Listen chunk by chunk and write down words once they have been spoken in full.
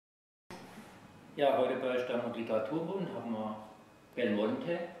Ja, heute bei Stamm- und Literaturbund haben wir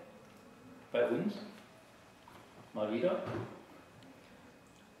Belmonte bei uns. Mal wieder.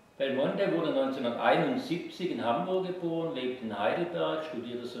 Belmonte wurde 1971 in Hamburg geboren, lebt in Heidelberg,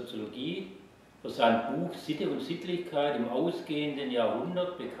 studierte Soziologie. Für sein Buch Sitte und Sittlichkeit im ausgehenden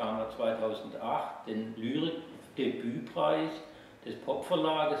Jahrhundert bekam er 2008 den Lyrik-Debüt-Preis des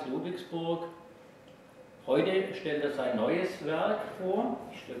Pop-Verlages Ludwigsburg. Heute stellt er sein neues Werk vor.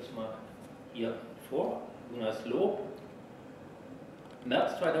 Ich stelle es mal hier vor, Junas Lob.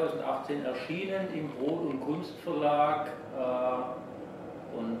 März 2018 erschienen im Brot und Kunst Verlag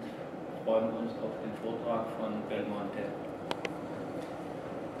und freuen uns auf den Vortrag von Belmonte.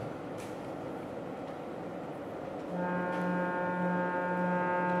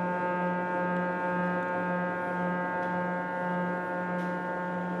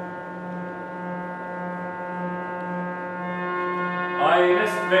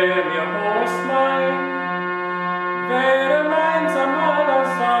 Eines wär mir hohes Mein, wär gemeinsam aller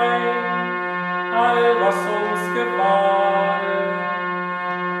sein, all was uns gewahr.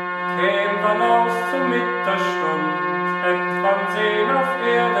 Käm dann aus zur Mittagstund, etwann sehn auf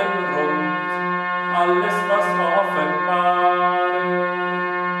Erden rund, alles was offenbar.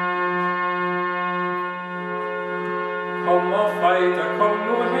 Komm auf weiter, komm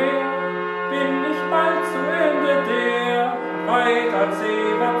nur her, bin ich bald zu Ende der, weit als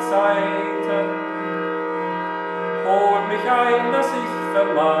Zeiten. Hol mich ein, dass ich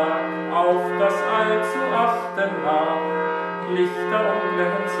vermag, auf das All zu achten hab, Lichter und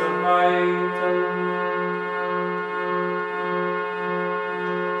Glänze weiten.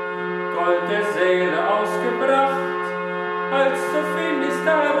 Gold der Seele ausgebracht, als zu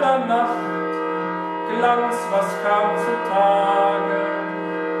finsterer Nacht, Glanz, was kam zutage,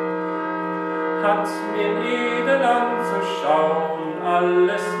 hat mir edel anzuschauen,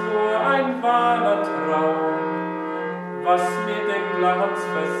 alles nur ein wahrer Traum, was mir den Glanz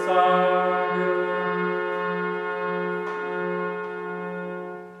versage.